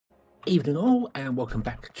Evening all, and welcome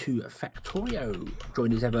back to Factorio.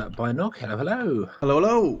 Joined as ever by Nog. Hello, hello. Hello,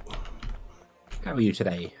 hello. How are you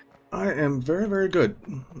today? I am very, very good.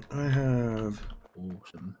 I have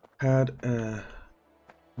Awesome. had a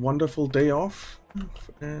wonderful day off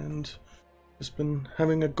and just been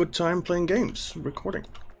having a good time playing games, recording.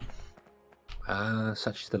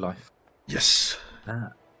 Such is the life. Yes.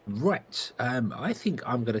 Right. I think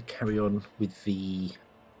I'm going to carry on with the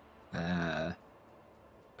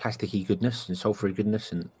plasticky goodness and sulfury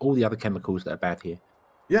goodness and all the other chemicals that are bad here.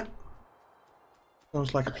 Yeah.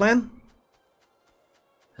 Sounds like a plan.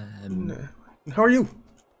 How are you?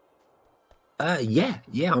 Yeah.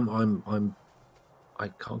 I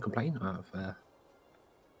can't complain. I've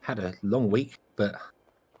had a long week, but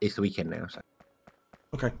it's the weekend now, so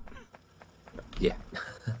Okay. yeah.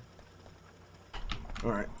 All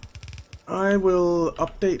right. I will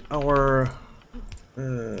update our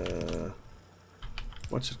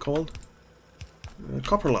what's it called?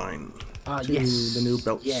 Copper line to Yes. the new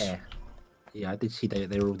belts. Yeah, I did see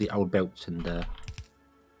they're all the old belts, and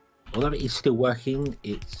although it is still working,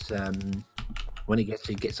 it's when it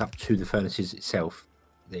gets up to the furnaces itself,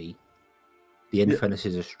 the end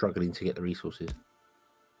furnaces are struggling to get the resources.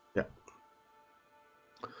 Yeah.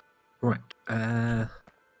 Right.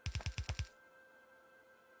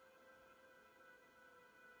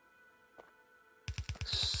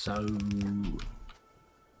 So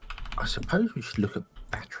I suppose we should look at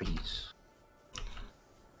batteries.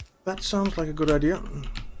 That sounds like a good idea.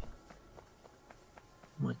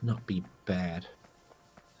 Might not be bad.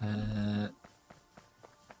 Might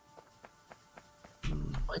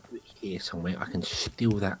do it here somewhere. I can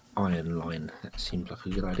steal that iron line. That seems like a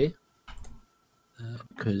good idea.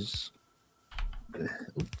 Because to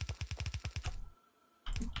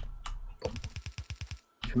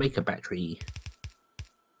make a battery,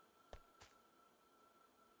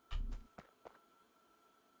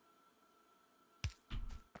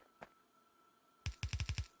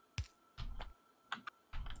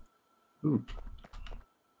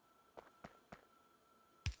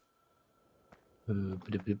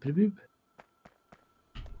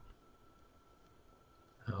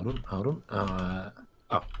 hold on.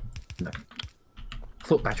 Oh no. I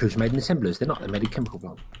thought batteries were made in assemblers. They're not. They're made in chemical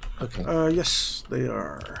plant. Okay. Yes, they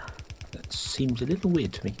are. That seems a little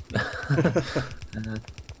weird to me.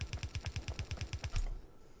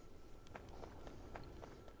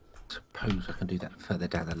 Suppose I can do that further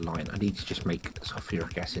down the line. I need to just make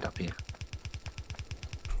sulfuric acid up here.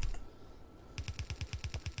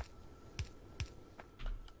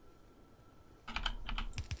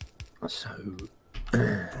 So, all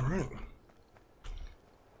right.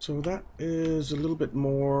 So that is a little bit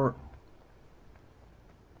more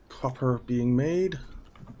copper being made.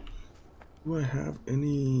 Do I have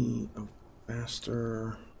any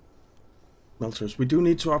faster melters? We do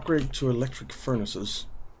need to upgrade to electric furnaces.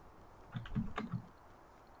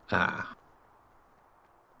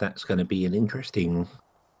 that's going to be an interesting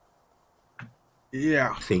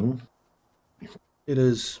thing. It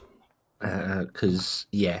is. Because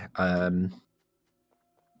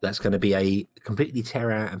that's going to be a completely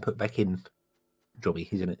tear out and put back in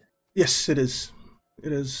jobby, isn't it? Yes, it is.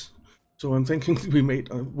 It is. So I'm thinking we may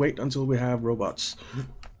wait until we have robots.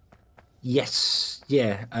 Yes,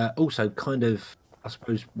 yeah. Also, kind of, I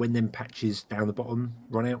suppose, when them patches down the bottom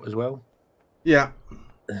run out as well. Yeah.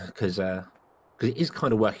 Because it is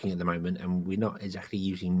kind of working at the moment, and we're not exactly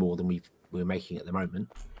using more than we're making at the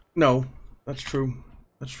moment. No, that's true.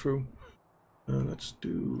 That's true. Let's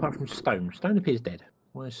do. Apart from stone. Stone appears dead.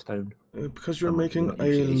 Why is stone? Because you're making a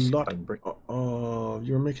lot.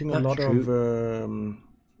 You're making a lot of.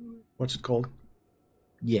 What's it called?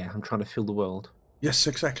 Yeah, I'm trying to fill the world. Yes,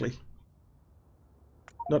 exactly.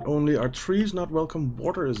 Not only are trees not welcome,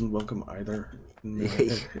 water isn't welcome either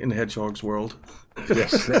in Hedgehog's world.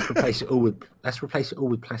 Yes, let's replace it all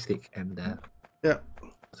with plastic and yeah,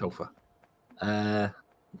 sulfur.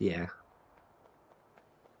 Yeah.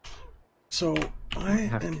 So I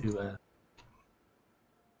have to.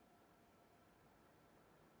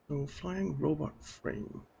 So flying robot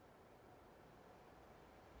frame.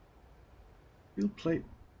 Steel plate,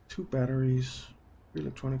 2 batteries, 3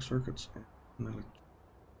 electronic circuits, and an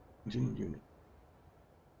engine unit.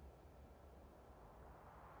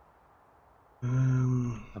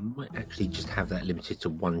 I might actually just have that limited to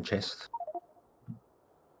 1 chest.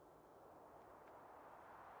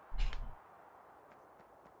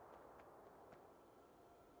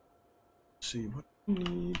 Let's see what we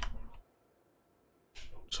need.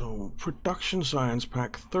 So production science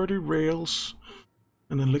pack, 30 rails,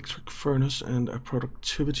 an electric furnace, and a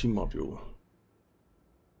productivity module.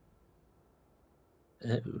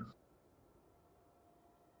 Oh.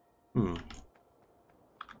 Hmm.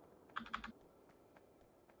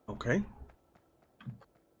 Okay.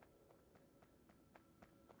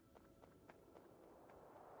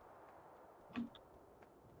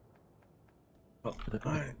 Well,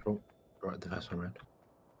 Right, the first one round.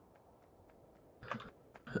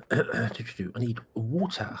 I need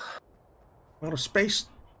water. out of space.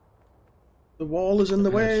 The wall is in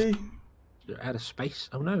the way. Out of space.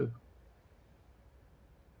 Oh no!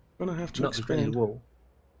 Gonna have to Not the dreaded expand. wall.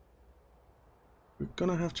 We're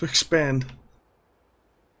gonna have to expand.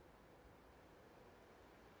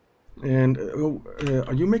 And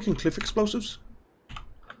are you making cliff explosives?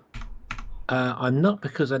 I'm not,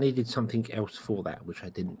 because I needed something else for that, which I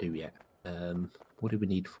didn't do yet. What did we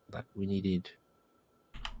need for that? We needed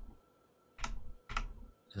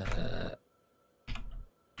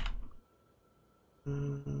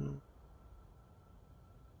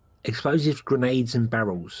explosives, grenades, and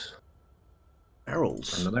barrels.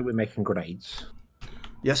 Barrels. And I know we're making grenades.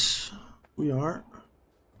 Yes, we are.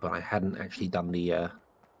 But I hadn't actually done the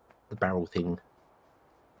barrel thing.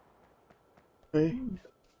 Okay.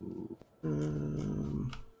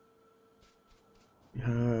 We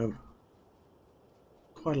have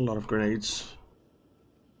quite a lot of grenades.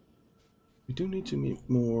 We do need to meet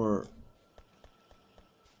more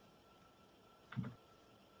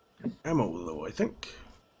ammo, though, I think.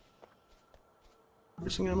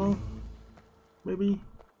 Missing ammo? Maybe?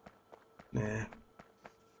 Nah.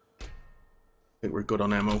 I think we're good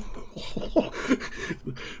on ammo.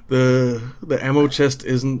 the ammo chest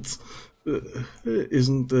isn't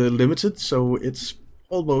limited, so it's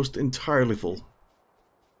almost entirely full.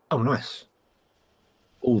 Oh, nice.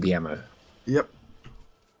 All the ammo. Yep.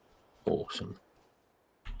 Awesome.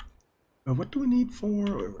 What do we need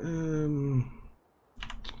for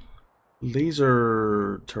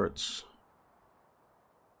laser turrets?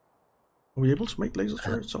 Are we able to make laser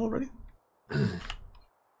turrets already?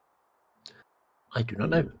 I do not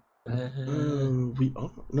know. We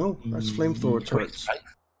are. No, that's flamethrower turrets.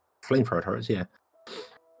 Flamethrower turrets, yeah.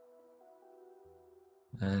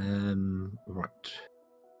 Right.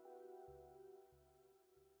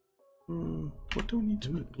 What do we need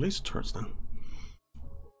to make laser turrets then?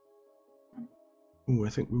 Oh, I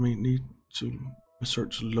think we may need to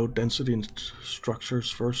research low density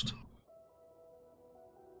structures first.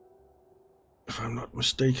 If I'm not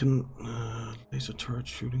mistaken, laser turret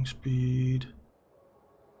shooting speed,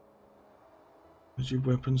 energy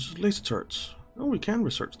weapons, laser turrets. Oh, we can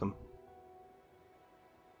research them.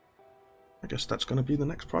 I guess that's going to be the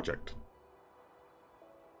next project.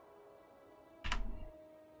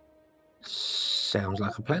 Sounds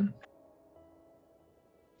like a plan.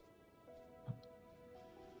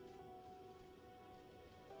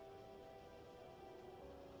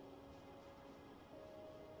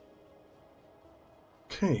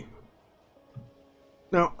 Okay.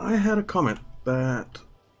 Now, I had a comment that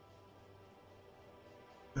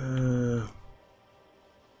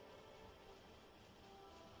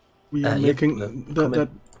we are making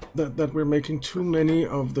that we're making too many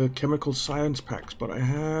of the chemical science packs, but I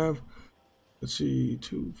have, let's see,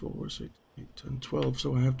 2, 4, 6, 8, 10, 12.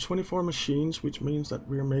 So I have 24 machines, which means that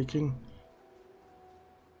we're making,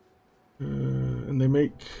 and they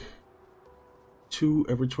make 2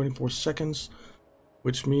 every 24 seconds,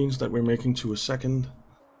 which means that we're making 2 a second.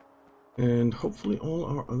 And hopefully all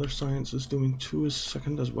our other science is doing 2 a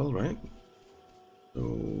second as well, right?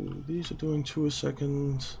 So these are doing 2 a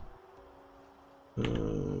second.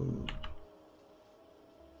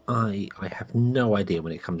 I have no idea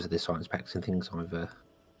when it comes to the science packs and things. I've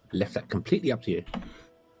left that completely up to you.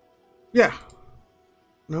 Yeah,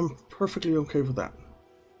 and I'm perfectly okay with that.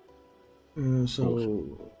 So,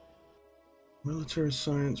 awesome. Military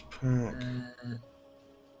science pack.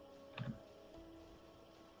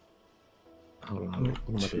 Hold on, what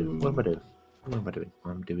am I doing? What am I doing?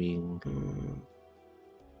 I'm doing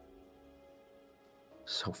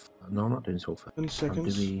sulfur. No, I'm not doing sulfur. 10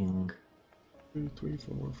 seconds. I'm doing 2, 3,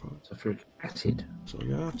 4, 5. Sulfuric acid. So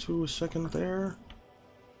yeah, 2 a second there.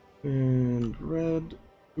 And red,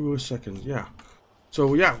 2 a second. Yeah.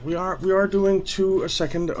 So yeah, we are doing 2 a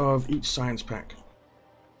second of each science pack.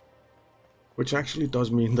 Which actually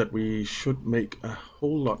does mean that we should make a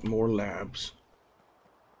whole lot more labs.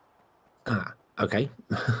 Ah, okay.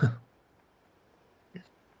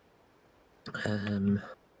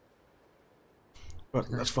 But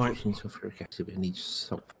that's fine. Sulfuric acid, it needs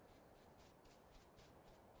sulfur.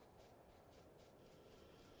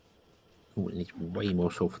 Oh, it needs way more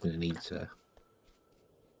sulfur than it needs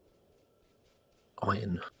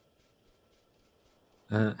iron.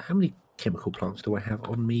 How many chemical plants do I have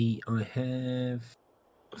on me? I have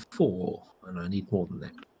 4, and I need more than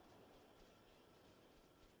that.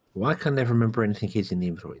 Why can I never remember anything is in the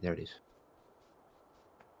inventory? There it is.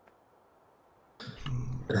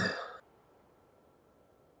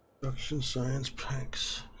 Production science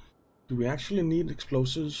packs. Do we actually need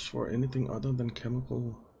explosives for anything other than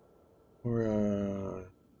chemical? Or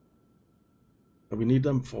do we need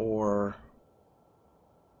them for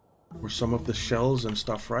some of the shells and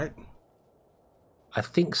stuff, right? I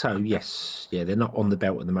think so, yes. Yeah, they're not on the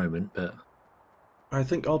belt at the moment, but... I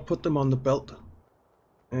think I'll put them on the belt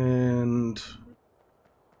and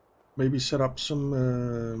maybe set up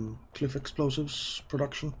some cliff explosives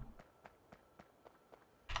production.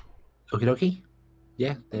 Okie dokie.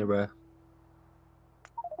 Yeah, they're...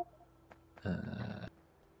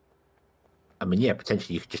 I mean, yeah,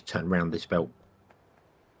 potentially you could just turn around this belt.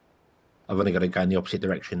 I've only got to go in the opposite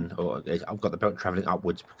direction, or I've got the belt travelling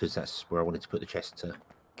upwards because that's where I wanted to put the chest to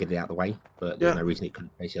get it out of the way. But there's no reason it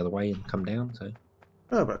couldn't face the other way and come down. So,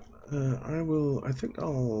 yeah, but I think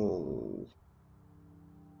I'll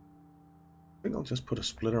just put a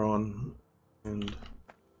splitter on and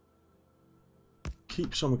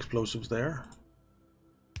keep some explosives there,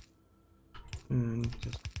 and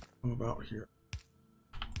just come about here.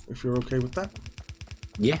 If you're okay with that.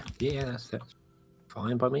 Yeah, that's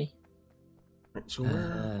fine by me. Right, so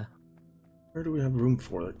where do we have room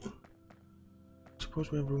for it? Suppose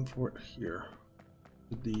we have room for it here.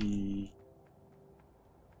 The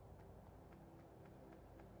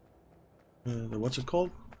what's it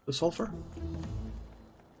called? The sulfur?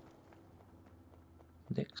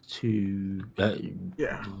 Next to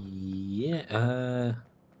yeah,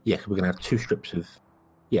 we're gonna have 2 strips of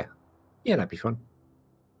yeah, that'd be fun.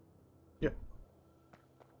 Yep.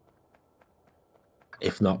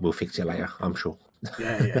 If not, we'll fix it later, I'm sure.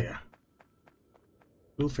 Yeah.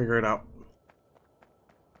 We'll figure it out.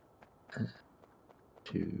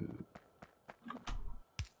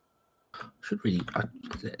 Should really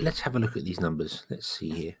let's have a look at these numbers. Let's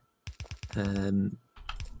see here.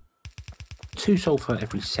 2 sulfur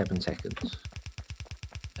every 7 seconds,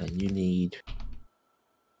 and you need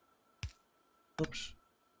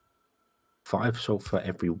 5 sulfur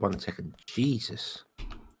every 1 second. Jesus.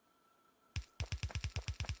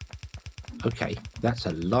 Okay, that's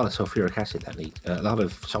a lot of sulfuric acid that needs. A lot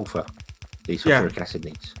of sulfur the sulfuric acid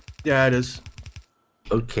needs. Yeah, it is.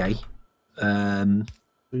 Okay.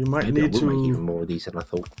 So you might maybe need I will to make even more of these than I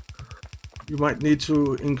thought. You might need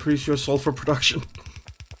to increase your sulfur production.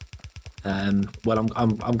 Well,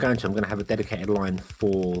 I'm going to have a dedicated line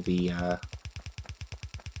for the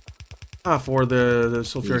for the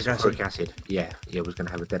sulfuric acid. Yeah, I was going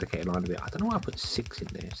to have a dedicated line of it. I don't know why I put 6 in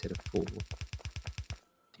there instead of 4.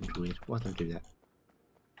 Seems weird. Why don't I do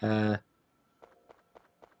that?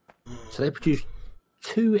 So they produce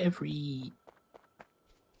 2 every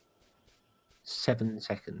 7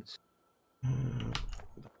 seconds.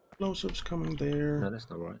 Explosives coming there. No, that's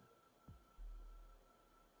not right.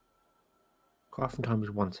 Crafting time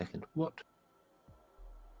is 1 second. What?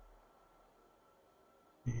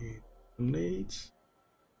 Blades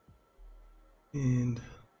and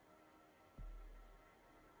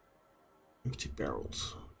empty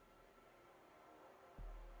barrels.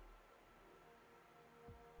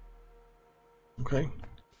 Okay,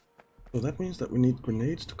 so that means that we need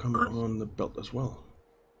grenades to come on the belt as well.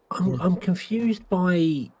 I'm confused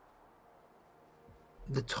by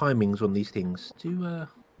the timings on these things.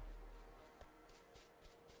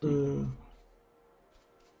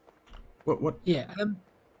 What? Yeah.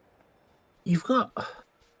 You've got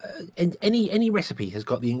any recipe has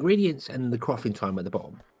got the ingredients and the crafting time at the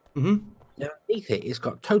bottom. Mm-hmm. Now underneath it, it's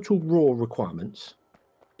got total raw requirements,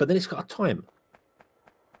 but then it's got a time.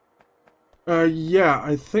 Yeah,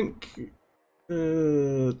 I think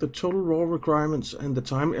the total raw requirements and the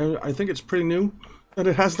time. I think it's pretty new that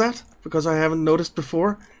it has that because I haven't noticed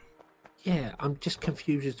before. Yeah, I'm just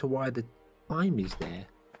confused as to why the time is there.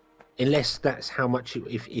 Unless that's how much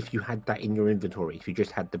if you had that in your inventory, if you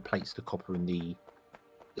just had the plates, the copper, and the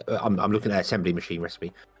I'm looking at assembly machine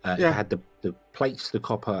recipe. If I had the plates, the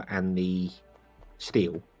copper, and the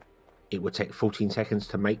steel, it would take 14 seconds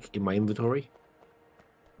to make in my inventory.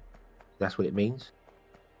 That's what it means.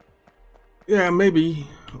 Yeah, maybe,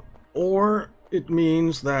 or it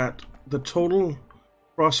means that the total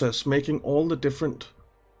process making all the different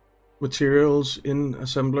materials in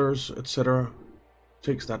assemblers, etc.,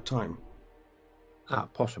 takes that time.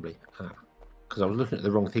 Possibly. Because I was looking at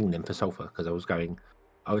the wrong thing then for sulfur. Because I was going,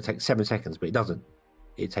 I would take 7 seconds, but it doesn't.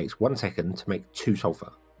 It takes 1 second to make 2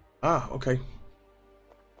 sulfur. Okay.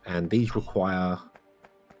 And these require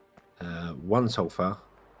 1 sulfur.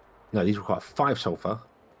 No, these require 5 sulfur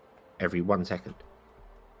every 1 second.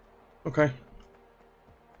 Okay.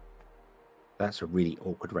 That's a really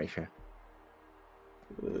awkward ratio.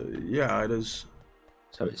 Yeah, it is.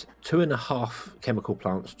 So it's 2.5 chemical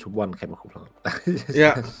plants to 1 chemical plant.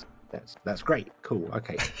 Yeah. That's great. Cool.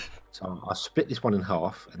 Okay. So I'll split this one in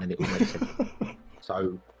half, and then it will make sense.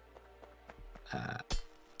 So 5,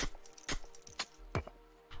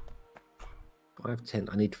 10.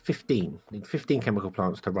 I need 15. I need 15 chemical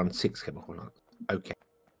plants to run 6 chemical plants. Okay.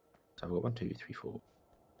 So I've got 1, 2, 3, 4,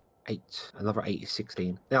 8. Another 8 is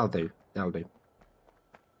 16. That'll do. That'll do.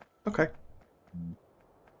 Okay.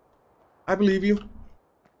 I believe you.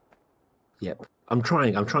 Yep. I'm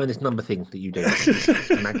trying this number thing that you do.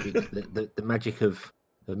 the magic of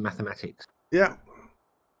mathematics. Yeah.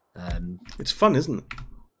 It's fun, isn't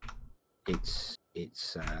it?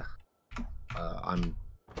 It's I'm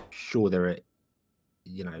sure there are,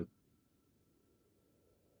 you know,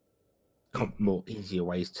 more easier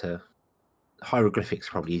ways to. Hieroglyphics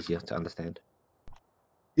are probably easier to understand.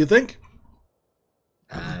 You think?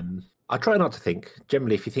 I try not to think.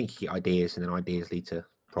 Generally, if you think, you get ideas, and then ideas lead to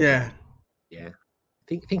problems. Yeah.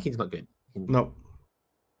 Thinking's not good. No. It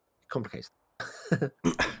complicates.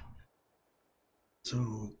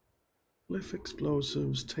 So, glyph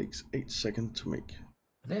explosives takes 8 seconds to make.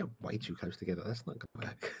 They're way too close together. That's not going to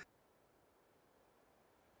work.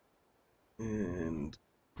 And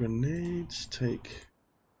grenades take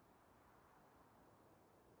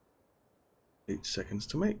 8 seconds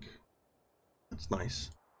to make. That's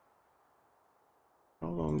nice. How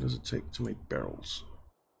long does it take to make barrels?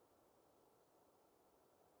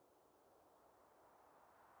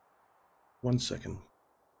 One second.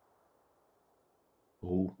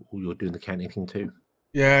 Oh, you're doing the counting thing too.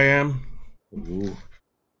 Yeah, I am. Ooh.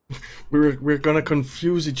 We're gonna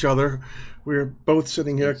confuse each other. We're both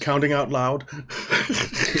sitting here counting out loud.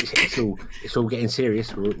 it's all getting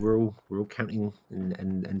serious. We're all counting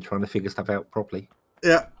and trying to figure stuff out properly.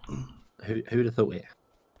 Yeah. Who'd have thought it?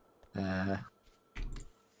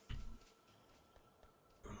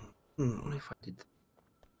 What if I did?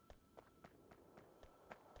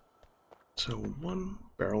 So 1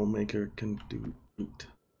 barrel maker can do 8.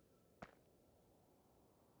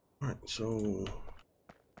 All right, so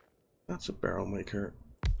that's a barrel maker,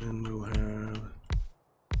 and we'll have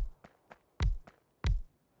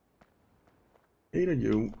 8 of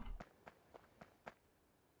you.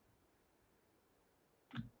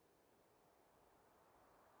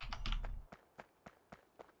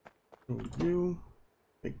 So you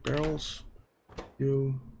make barrels,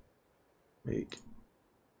 you make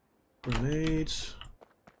grenades.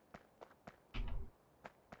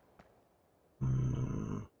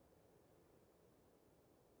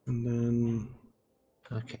 And then...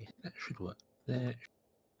 Okay, that should work. There.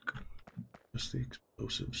 Just the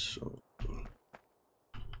explosives, so...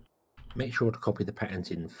 Make sure to copy the patterns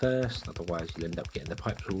in first, otherwise you'll end up getting the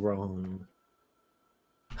pipes all wrong.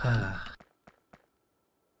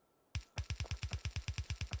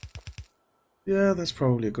 Yeah, that's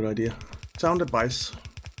probably a good idea. Sound advice.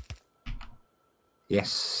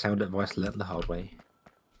 Yes, sound advice learnt the hard way.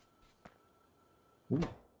 Ooh.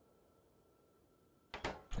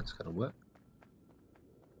 That's gonna work.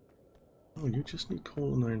 Oh, you just need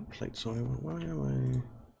coal and iron plate, so why am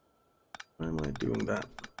I doing that?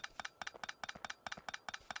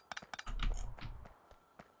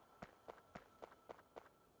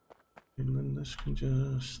 And then this can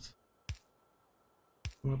just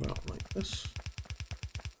go about like this.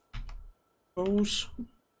 Pose.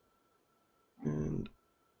 And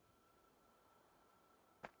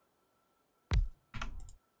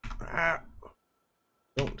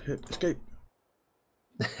don't hit escape.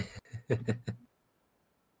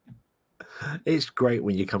 It's great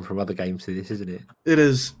when you come from other games to this, isn't it? It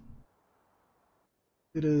is.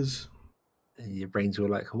 It is. And your brain's all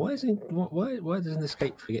like, why doesn't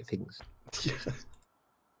escape forget things? Yeah.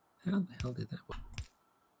 How the hell did that work?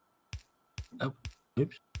 Oh,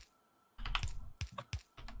 oops.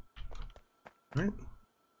 Right.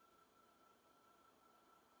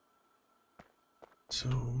 So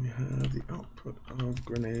we have the output of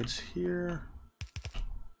grenades here,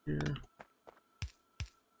 here,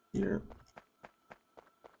 here.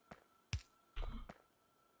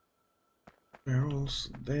 Barrels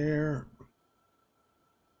there,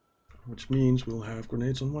 which means we'll have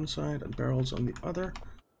grenades on one side and barrels on the other.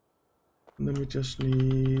 And then we just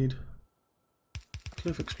need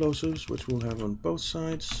cliff explosives, which we'll have on both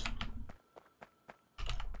sides.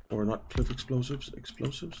 Or not cliff explosives,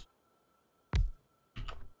 explosives.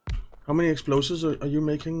 How many explosives are you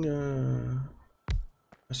making a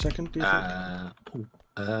second, do you think?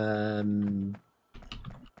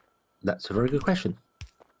 That's a very good question,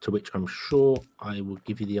 to which I'm sure I will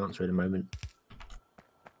give you the answer in a moment.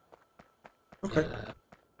 Okay.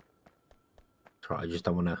 Right, I just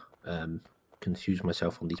don't want to confuse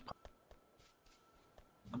myself on these parts,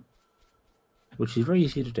 which is very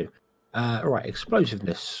easy to do. All right,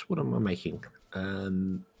 explosiveness. What am I making?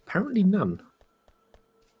 Apparently none.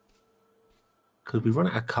 Could we run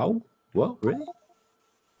out of coal? What, really?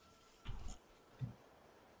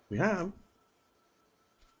 We have.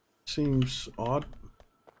 Seems odd.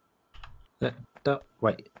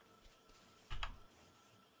 Wait.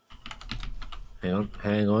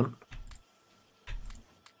 Hang on.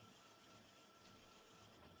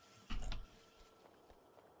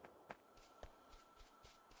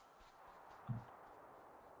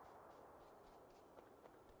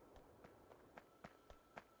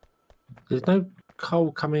 There's no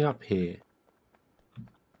coal coming up here.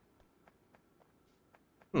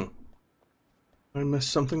 I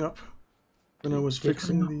messed something up when I was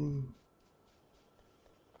fixing the...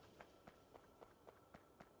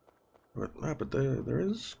 But there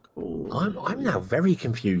is coal. I'm now very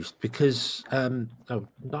confused because not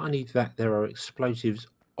only that there are explosives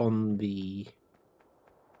on the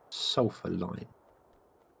sulfur line.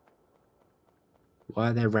 Why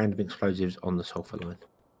are there random explosives on the sulfur line?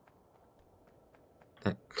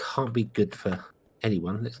 That can't be good for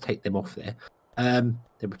anyone. Let's take them off there.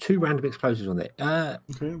 There were 2 random explosives on there.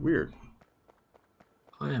 Okay, weird.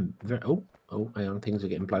 I am very... Oh, hang on. Things are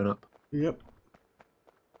getting blown up. Yep.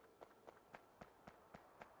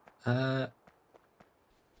 I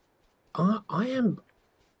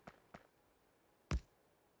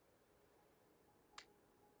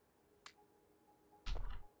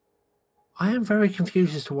am very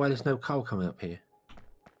confused as to why there's no coal coming up here.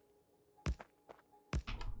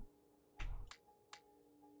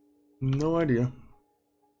 No idea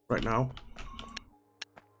right now.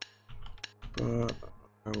 But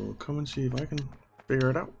I will come and see if I can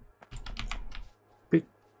figure it out.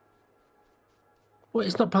 Well,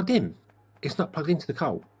 it's not plugged in. It's not plugged into the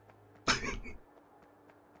coal.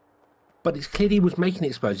 But it's clearly was making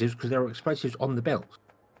explosives because there were explosives on the belt.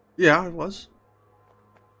 Yeah, it was.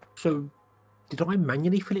 So, did I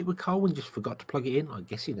manually fill it with coal and just forgot to plug it in? I'm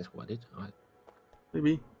guessing that's what I did.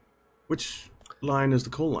 Maybe. Which line is the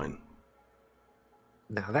coal line?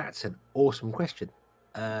 Now that's an awesome question.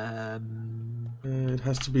 It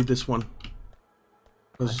has to be this one.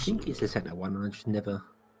 I think it's the center one, and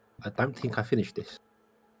I don't think I finished this.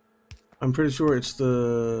 I'm pretty sure it's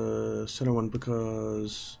the center one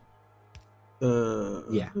because the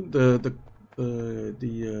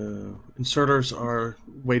inserters are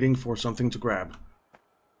waiting for something to grab.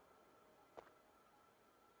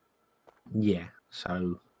 Yeah.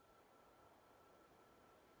 So.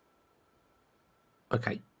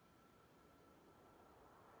 Okay.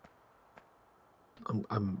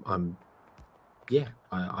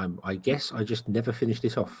 I guess I just never finished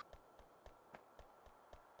this off.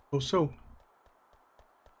 Oh, so.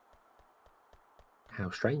 How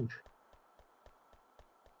strange.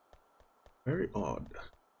 Very odd.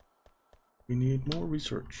 We need more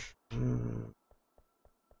research.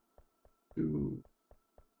 To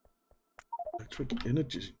electric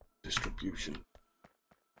energy distribution.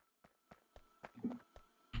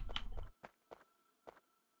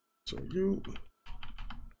 So you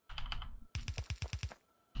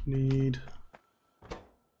need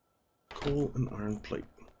coal and iron plate.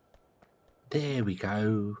 There we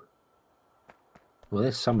go. Well,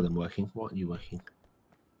 there's some of them working. What aren't you working?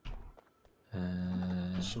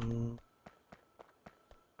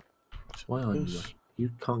 Why aren't you working? You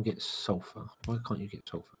can't get sulfur. Why can't you get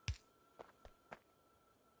sulfur?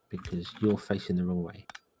 Because you're facing the wrong way.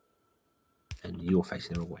 And you're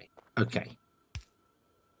facing the wrong way. Okay.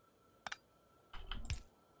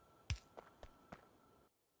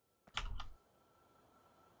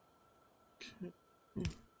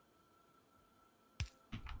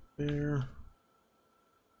 There.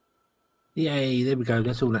 Yay, there we go.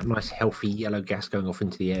 That's all that nice, healthy yellow gas going off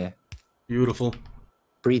into the air. Beautiful.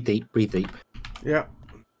 Breathe deep, breathe deep. Yeah.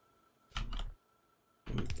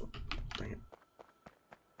 Dang it.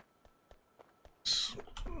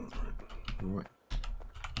 Right.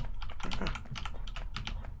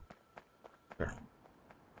 There.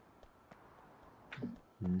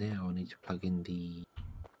 Now I need to plug in the...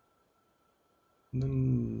 And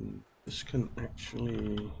then this can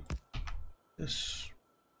actually... This...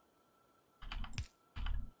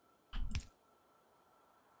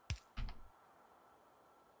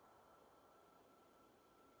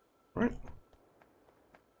 Right.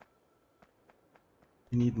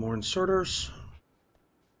 You need more inserters.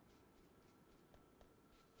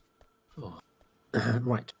 Oh.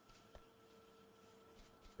 Right.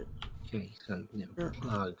 Okay, so now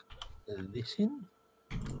plug this in.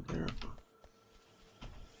 There.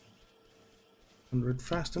 100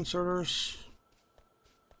 fast inserters.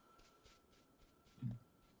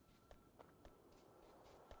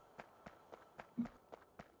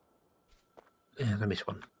 Yeah, I missed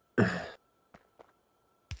one. There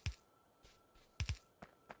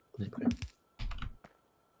we go.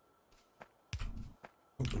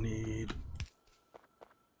 We need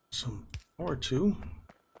some power too.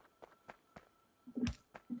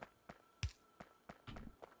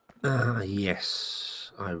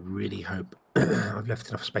 Yes. I really hope I've left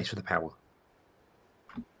enough space for the power.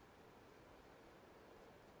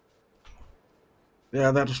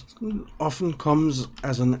 Yeah, that often comes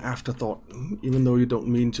as an afterthought, even though you don't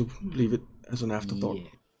mean to leave it as an afterthought.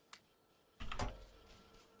 Yeah.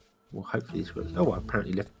 Well, hopefully this works. Oh, I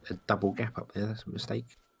apparently left a double gap up there. That's a mistake.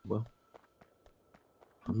 Well,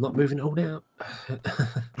 I'm not moving it all out.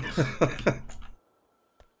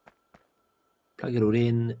 Plug it all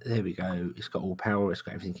in. There we go. It's got all power. It's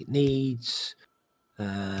got everything it needs.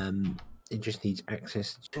 It just needs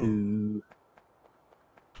access to...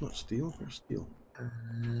 Not steel. Where's steel?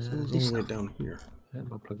 Steel's all this the way stuff. down here.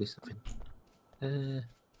 I'll plug this stuff in.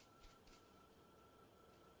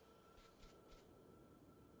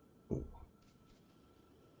 Oh.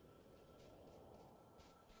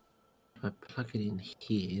 If I plug it in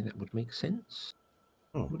here, that would make sense.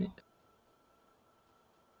 Oh. Would it?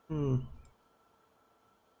 Hmm.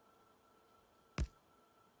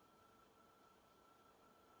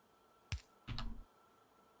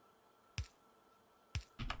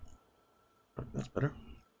 Right, that's better.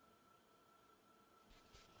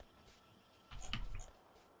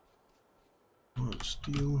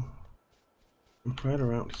 Steel. Right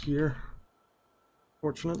around here,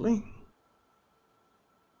 fortunately.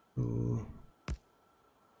 So,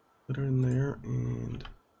 put her in there and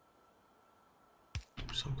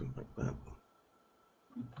do something like that.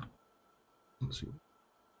 Let's see.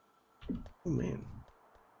 Oh man.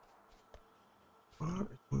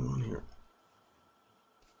 What is going on here?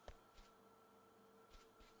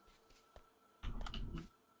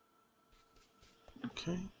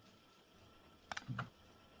 Okay.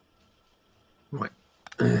 Right.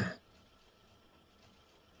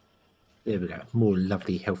 There we go. More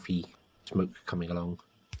lovely, healthy smoke coming along.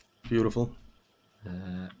 Beautiful.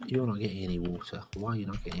 You're not getting any water. Why are you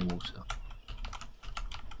not getting any water?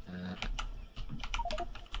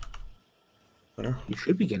 Better. You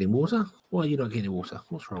should be getting water. Why are you not getting water?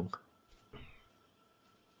 What's wrong?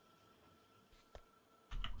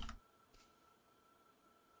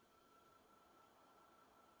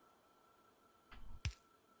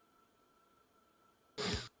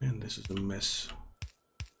 Man, this is a mess.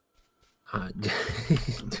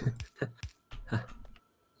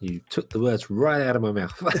 You took the words right out of my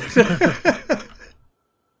mouth.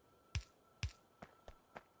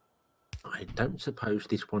 I don't suppose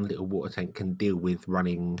this one little water tank can deal with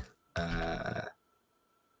running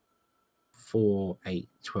 4, 8,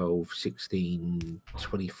 12, 16,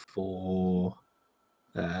 24,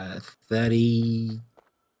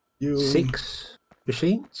 36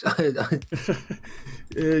 machines.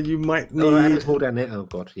 You might need. Oh, there's more down there. Oh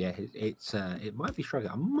god, yeah, it might be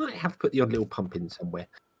struggling. I might have to put the odd little pump in somewhere.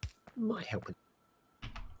 Might help it.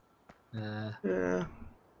 Yeah,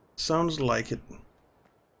 sounds like it.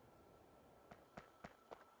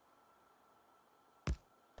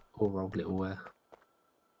 Or old little. I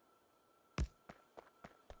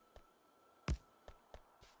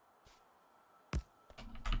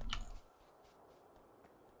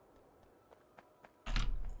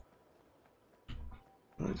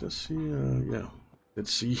just see. Yeah,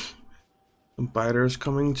 let's see. Some biters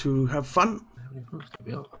coming to have fun.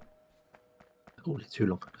 Oh, it's too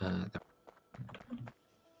long.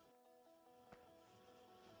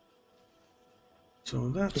 So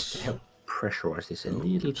that's just to help pressurize this a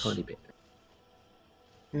little tiny bit.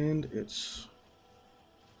 And it's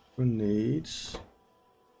grenades.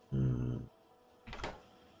 Oh,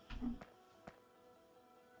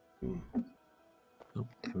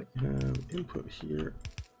 damn it. Have input here.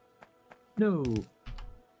 No.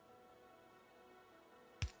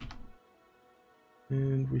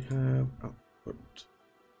 And we have output.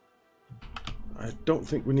 I don't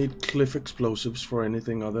think we need cliff explosives for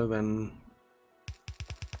anything other than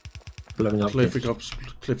blowing up cliff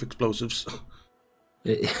explosives.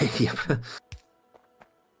 Yep.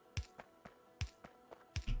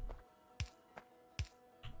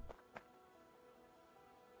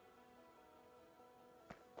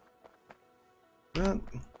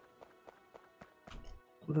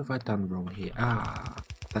 What have I done wrong here? Ah,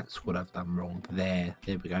 that's what I've done wrong. There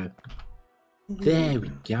we go. There we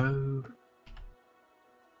go.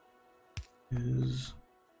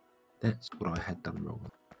 That's what I had done wrong.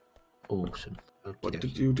 Awesome. What Okey-dokey.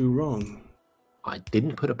 did you do wrong? I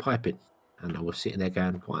didn't put a pipe in, and I was sitting there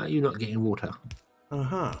going, "Why are you not getting water?"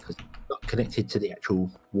 Uh-huh. Because it's not connected to the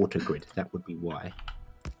actual water grid. That would be why.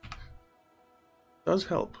 Does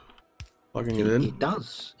help. Plugging it in. It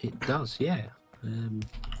does. It does. Yeah. All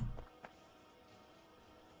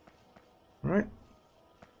right.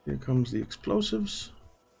 Here comes the explosives.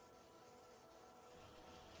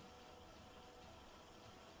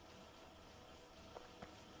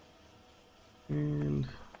 And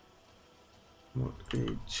what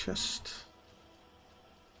a chest.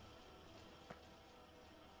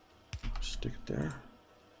 Stick it there.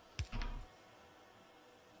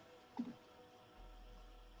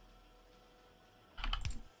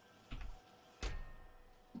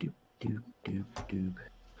 Doop, doop, doop, doop.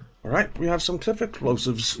 All right, we have some cliff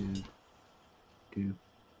explosives. Doop, doop,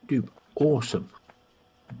 doop. Awesome.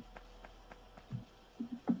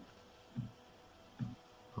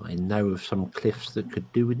 I know of some cliffs that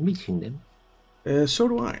could do with meeting them. So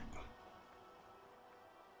do I.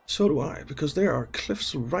 So do I, because there are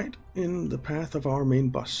cliffs right in the path of our main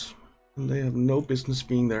bus, and they have no business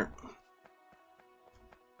being there.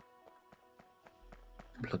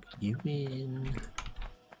 Plug you in.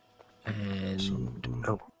 And So,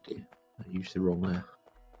 oh dear, I used the wrong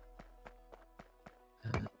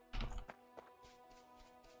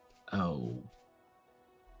oh. all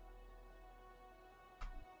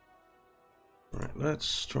right,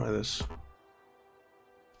 let's try this.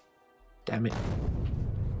 Damn it.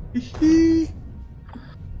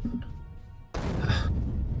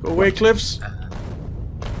 Go away, cliffs.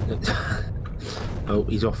 Oh,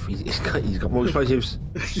 he's off. He's got more explosives.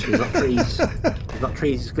 He's got trees. He's got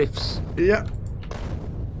trees, he's cliffs. Yeah.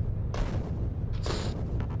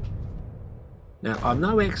 Now, I'm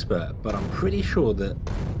no expert, but I'm pretty sure that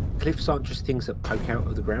cliffs aren't just things that poke out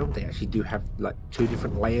of the ground. They actually do have like 2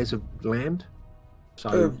 different layers of land.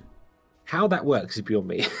 So how that works is beyond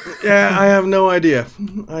me. Yeah, I have no idea.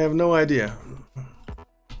 I have no idea.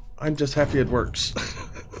 I'm just happy it works.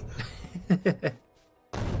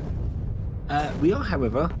 We are,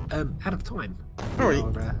 however, out of time. Are we?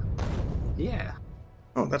 Yeah.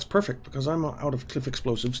 Oh, that's perfect, because I'm out of cliff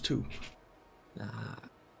explosives too.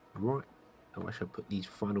 Right. Oh, I shall put these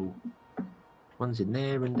final ones in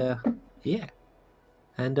there, and yeah.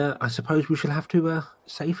 And I suppose we shall have to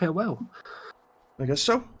say farewell. I guess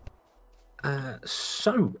so.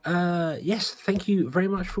 Yes, thank you very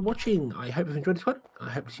much for watching. I hope you've enjoyed this one. I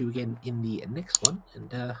hope to see you again in the next one.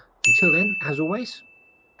 And until then, as always,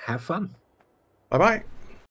 have fun. Bye-bye.